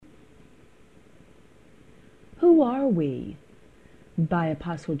Who are we? By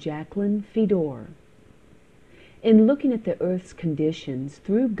Apostle Jacqueline Fedor. In looking at the earth's conditions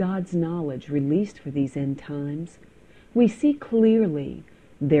through God's knowledge released for these end times, we see clearly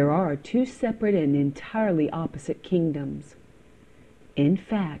there are two separate and entirely opposite kingdoms. In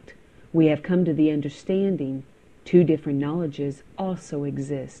fact, we have come to the understanding two different knowledges also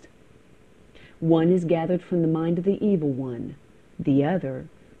exist. One is gathered from the mind of the evil one, the other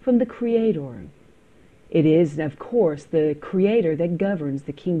from the Creator. It is, of course, the Creator that governs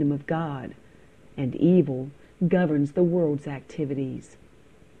the kingdom of God, and evil governs the world's activities.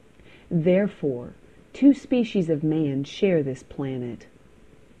 Therefore, two species of man share this planet.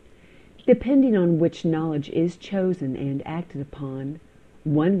 Depending on which knowledge is chosen and acted upon,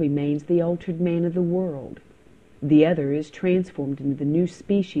 one remains the altered man of the world, the other is transformed into the new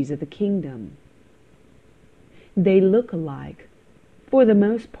species of the kingdom. They look alike, for the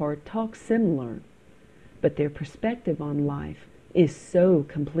most part talk similar, but their perspective on life is so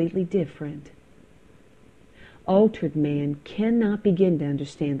completely different. Altered man cannot begin to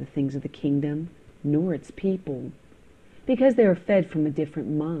understand the things of the kingdom, nor its people, because they are fed from a different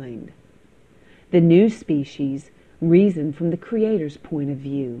mind. The new species reason from the Creator's point of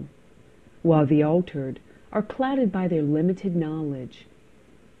view, while the altered are clouded by their limited knowledge.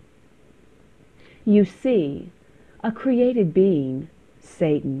 You see, a created being,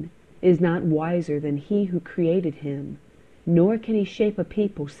 Satan, is not wiser than he who created him, nor can he shape a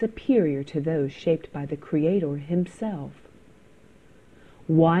people superior to those shaped by the Creator himself.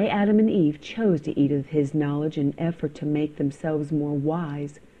 Why Adam and Eve chose to eat of his knowledge in effort to make themselves more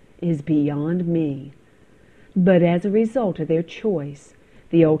wise is beyond me. But as a result of their choice,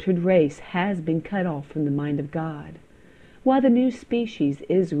 the altered race has been cut off from the mind of God, while the new species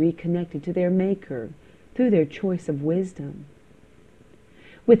is reconnected to their Maker through their choice of wisdom.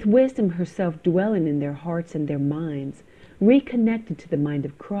 With wisdom herself dwelling in their hearts and their minds, reconnected to the mind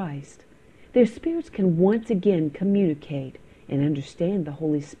of Christ, their spirits can once again communicate and understand the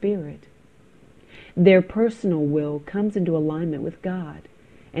Holy Spirit. Their personal will comes into alignment with God,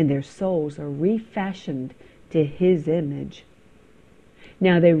 and their souls are refashioned to His image.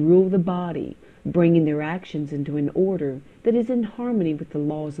 Now they rule the body, bringing their actions into an order that is in harmony with the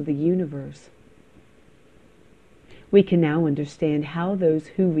laws of the universe. We can now understand how those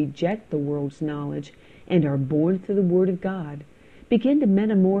who reject the world's knowledge and are born through the Word of God begin to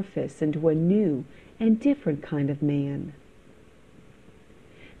metamorphose into a new and different kind of man.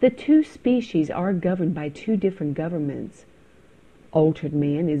 The two species are governed by two different governments. Altered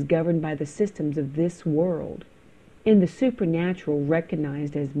man is governed by the systems of this world, in the supernatural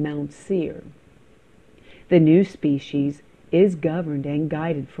recognized as Mount Seir. The new species is governed and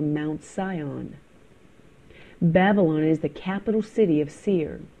guided from Mount Sion. Babylon is the capital city of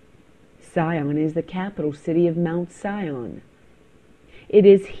Seir. Sion is the capital city of Mount Sion. It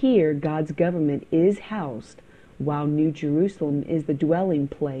is here God's government is housed, while New Jerusalem is the dwelling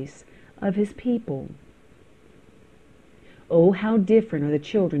place of His people. Oh, how different are the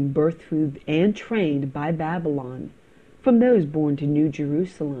children birthed through and trained by Babylon from those born to New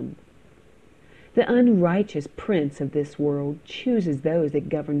Jerusalem. The unrighteous prince of this world chooses those that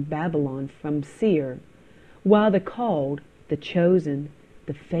govern Babylon from Seir, while the called, the chosen,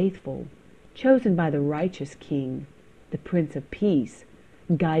 the faithful, chosen by the righteous King, the Prince of Peace,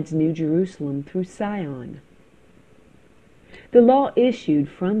 guides New Jerusalem through Sion. The law issued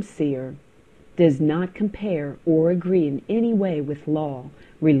from Seir does not compare or agree in any way with law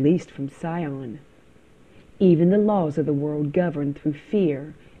released from Sion. Even the laws of the world govern through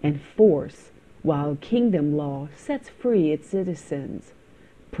fear and force, while kingdom law sets free its citizens,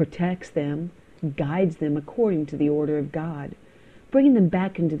 protects them, guides them according to the order of God, bringing them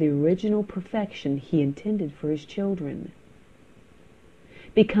back into the original perfection He intended for His children.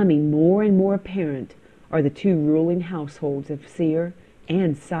 Becoming more and more apparent are the two ruling households of Seir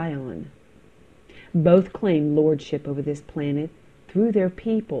and Sion. Both claim lordship over this planet through their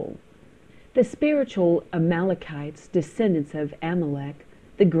people. The spiritual Amalekites, descendants of Amalek,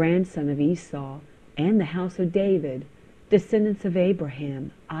 the grandson of Esau, and the house of David, descendants of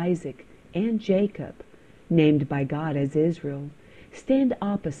Abraham, Isaac, and Jacob, named by God as Israel, stand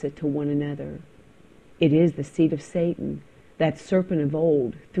opposite to one another. It is the seed of Satan, that serpent of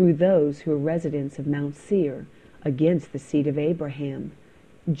old, through those who are residents of Mount Seir, against the seed of Abraham,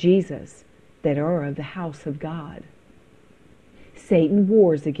 Jesus, that are of the house of God. Satan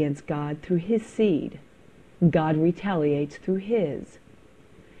wars against God through his seed. God retaliates through his.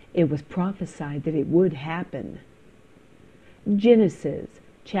 It was prophesied that it would happen. Genesis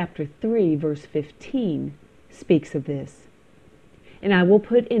chapter 3, verse 15 speaks of this. And I will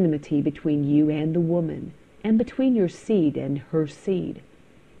put enmity between you and the woman, and between your seed and her seed.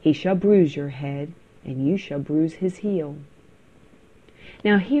 He shall bruise your head, and you shall bruise his heel.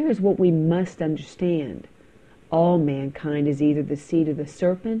 Now here is what we must understand. All mankind is either the seed of the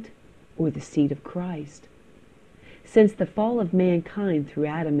serpent or the seed of Christ. Since the fall of mankind through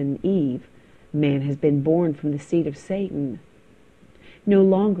Adam and Eve, man has been born from the seed of Satan. No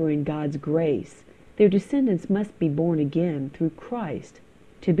longer in God's grace, their descendants must be born again through Christ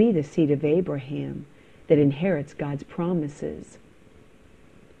to be the seed of Abraham that inherits God's promises.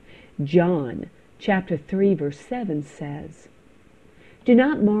 John chapter 3 verse 7 says, "Do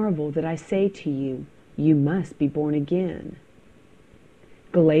not marvel that I say to you, you must be born again."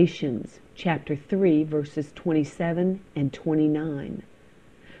 Galatians chapter 3 verses 27 and 29.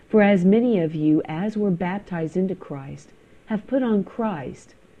 "For as many of you as were baptized into Christ have put on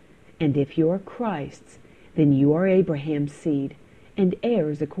Christ. And if you are Christ's, then you are Abraham's seed, and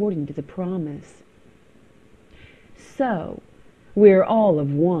heirs according to the promise." So, we are all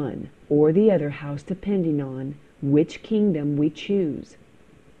of one or the other house, depending on which kingdom we choose,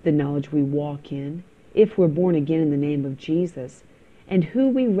 the knowledge we walk in, if we're born again in the name of Jesus, and who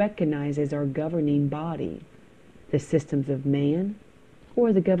we recognize as our governing body, the systems of man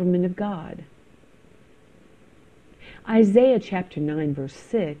or the government of God. Isaiah chapter 9 verse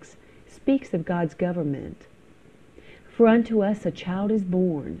 6 speaks of God's government. "For unto us a child is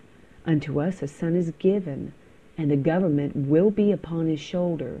born, unto us a son is given, and the government will be upon his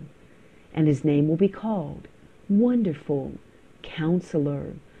shoulder, and his name will be called Wonderful,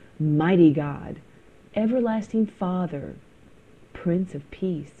 Counselor, Mighty God, Everlasting Father, Prince of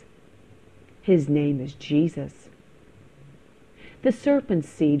Peace." His name is Jesus. The serpent's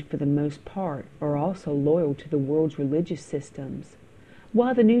seed, for the most part, are also loyal to the world's religious systems,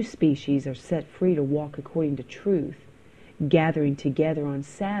 while the new species are set free to walk according to truth, gathering together on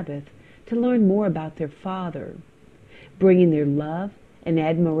Sabbath to learn more about their Father, bringing their love and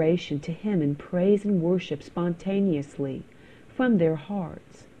admiration to Him in praise and worship spontaneously from their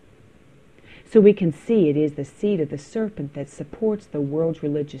hearts. So we can see it is the seed of the serpent that supports the world's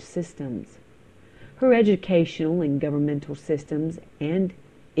religious systems, her educational and governmental systems, and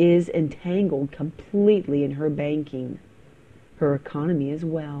is entangled completely in her banking, her economy as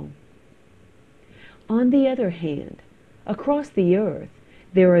well. On the other hand, across the earth,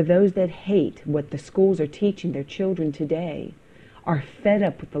 there are those that hate what the schools are teaching their children today, are fed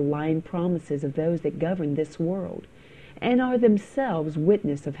up with the lying promises of those that govern this world, and are themselves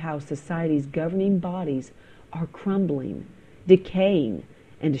witness of how society's governing bodies are crumbling, decaying,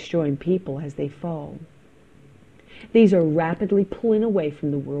 and destroying people as they fall. These are rapidly pulling away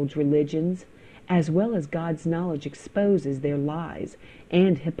from the world's religions, as well as God's knowledge exposes their lies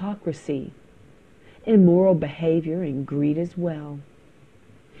and hypocrisy, immoral behavior, and greed as well.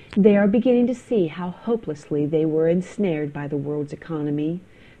 They are beginning to see how hopelessly they were ensnared by the world's economy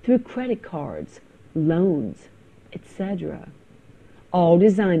through credit cards, loans, etc., all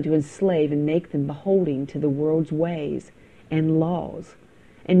designed to enslave and make them beholden to the world's ways and laws,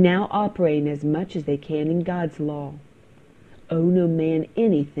 and now operating as much as they can in God's law. Owe no man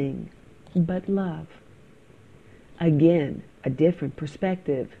anything but love. Again, a different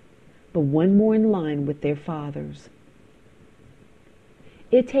perspective, but one more in line with their fathers.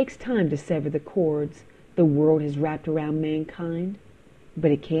 It takes time to sever the cords the world has wrapped around mankind,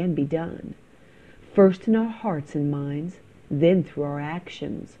 but it can be done, first in our hearts and minds, then through our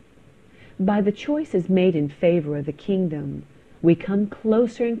actions. By the choices made in favor of the kingdom, we come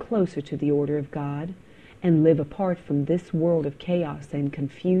closer and closer to the order of God and live apart from this world of chaos and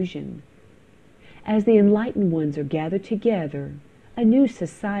confusion. As the enlightened ones are gathered together, a new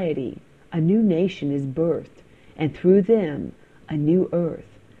society, a new nation is birthed, and through them, a new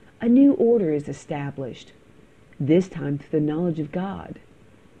earth, a new order is established, this time through the knowledge of God.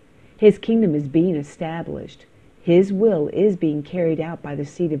 His kingdom is being established. His will is being carried out by the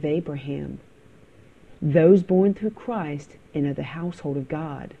seed of Abraham, those born through Christ and of the household of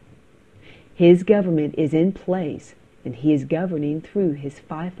God. His government is in place, and He is governing through His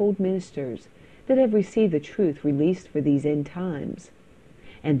fivefold ministers that have received the truth released for these end times,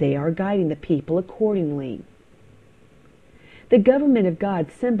 and they are guiding the people accordingly. The government of God,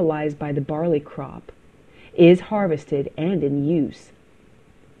 symbolized by the barley crop, is harvested and in use.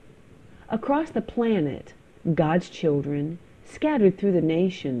 Across the planet, God's children, scattered through the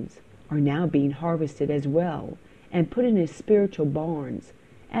nations, are now being harvested as well and put in His spiritual barns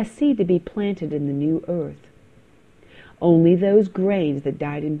as seed to be planted in the new earth. Only those grains that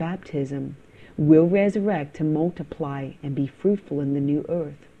died in baptism will resurrect to multiply and be fruitful in the new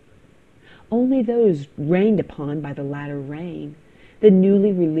earth. Only those rained upon by the latter rain, the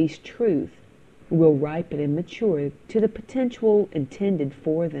newly released truth, will ripen and mature to the potential intended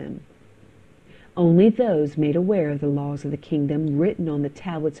for them. Only those made aware of the laws of the kingdom written on the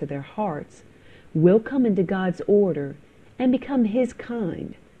tablets of their hearts will come into God's order and become His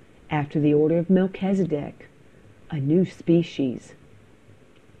kind, after the order of Melchizedek, a new species.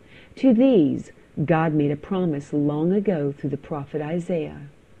 To these, God made a promise long ago through the prophet Isaiah.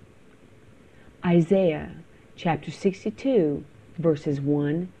 Isaiah chapter 62, verses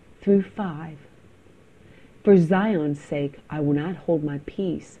 1 through 5. For Zion's sake I will not hold my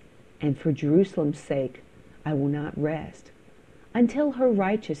peace, and for Jerusalem's sake I will not rest, until her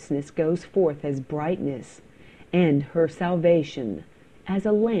righteousness goes forth as brightness, and her salvation as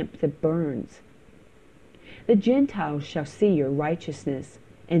a lamp that burns. The Gentiles shall see your righteousness,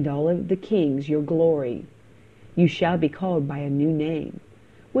 and all of the kings your glory. You shall be called by a new name,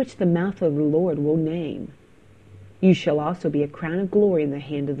 which the mouth of the Lord will name. You shall also be a crown of glory in the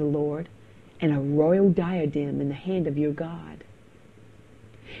hand of the Lord, and a royal diadem in the hand of your God.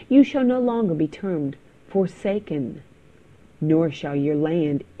 You shall no longer be termed forsaken, nor shall your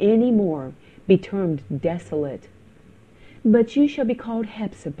land any more be termed desolate. But you shall be called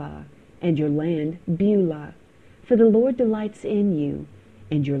Hephzibah, and your land Beulah, for the Lord delights in you,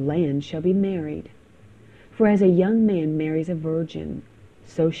 and your land shall be married. For as a young man marries a virgin,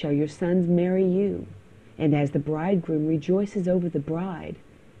 so shall your sons marry you. And as the bridegroom rejoices over the bride,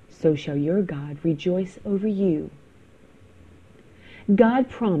 so shall your God rejoice over you. God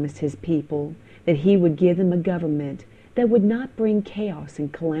promised His people that He would give them a government that would not bring chaos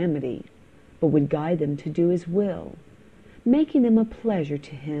and calamity, but would guide them to do His will, making them a pleasure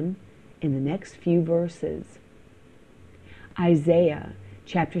to Him in the next few verses. Isaiah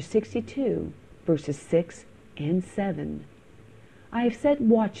chapter 62, verses 6 and 7. I have set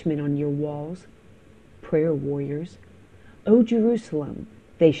watchmen on your walls, prayer warriors. O Jerusalem,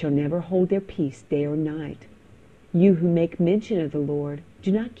 they shall never hold their peace day or night. You who make mention of the Lord,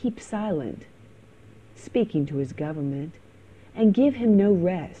 do not keep silent, speaking to His government, and give Him no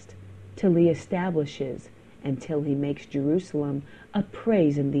rest, till He establishes, and till He makes Jerusalem a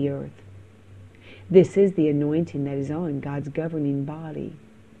praise in the earth. This is the anointing that is on God's governing body.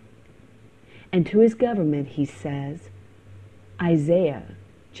 And to His government He says, Isaiah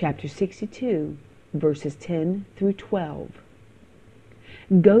chapter 62, verses 10 through 12.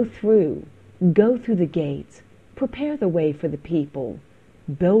 Go through the gates, prepare the way for the people,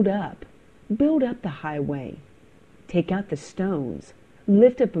 build up the highway, take out the stones,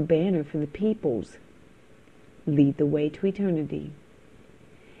 lift up a banner for the peoples, lead the way to eternity.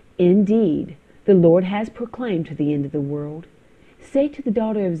 Indeed, the Lord has proclaimed to the end of the world, say to the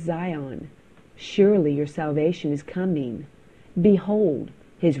daughter of Zion, surely your salvation is coming. Behold,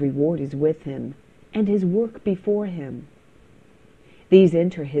 His reward is with Him, and His work before Him. These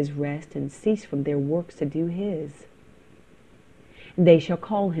enter His rest and cease from their works to do His. They shall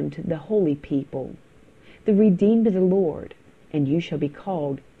call Him to the holy people, the redeemed of the Lord, and you shall be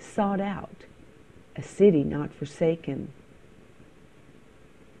called sought out, a city not forsaken.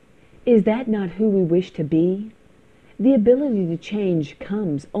 Is that not who we wish to be? The ability to change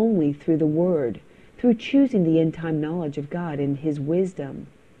comes only through the Word, through choosing the end-time knowledge of God and His wisdom.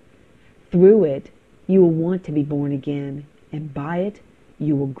 Through it, you will want to be born again, and by it,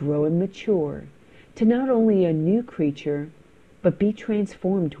 you will grow and mature to not only a new creature, but be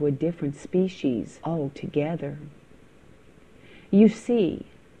transformed to a different species altogether. You see,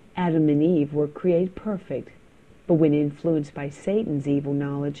 Adam and Eve were created perfect, but when influenced by Satan's evil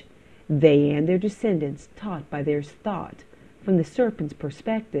knowledge, they and their descendants taught by their thought from the serpent's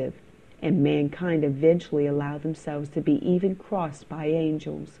perspective, and mankind eventually allowed themselves to be even crossed by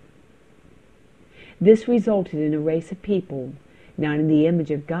angels. This resulted in a race of people not in the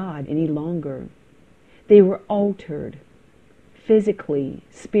image of God any longer. They were altered physically,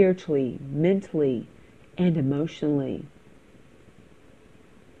 spiritually, mentally, and emotionally.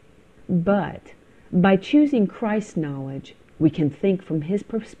 But by choosing Christ's knowledge, we can think from His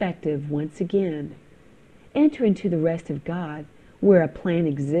perspective once again, enter into the rest of God, where a plan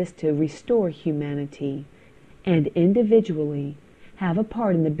exists to restore humanity, and individually have a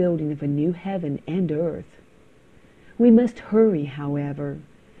part in the building of a new heaven and earth. We must hurry, however.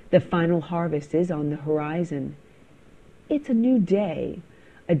 The final harvest is on the horizon. It's a new day,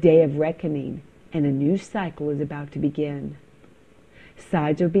 a day of reckoning, and a new cycle is about to begin.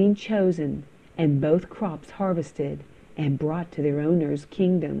 Sides are being chosen, and both crops harvested and brought to their owner's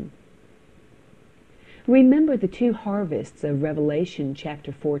kingdom. Remember the two harvests of Revelation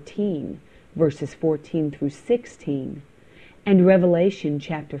chapter 14, verses 14 through 16, and Revelation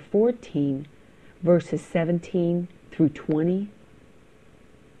chapter 14, verses 17 through 20.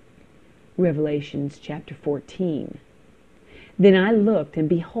 Revelations chapter 14. Then I looked, and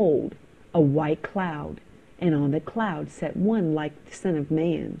behold, a white cloud, and on the cloud sat one like the Son of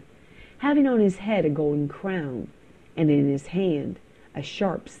Man, having on his head a golden crown, and in his hand a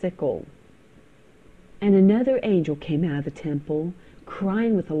sharp sickle. And another angel came out of the temple,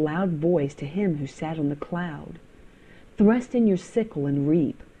 crying with a loud voice to him who sat on the cloud, Thrust in your sickle and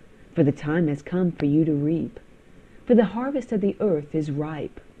reap, for the time has come for you to reap. For the harvest of the earth is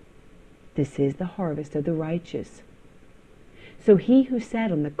ripe. This is the harvest of the righteous. So he who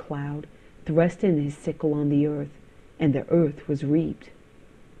sat on the cloud thrust in his sickle on the earth, and the earth was reaped.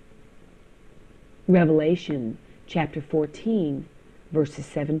 Revelation chapter 14, verses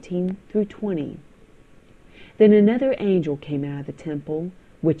 17 through 20. Then another angel came out of the temple,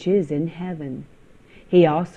 which is in heaven. He also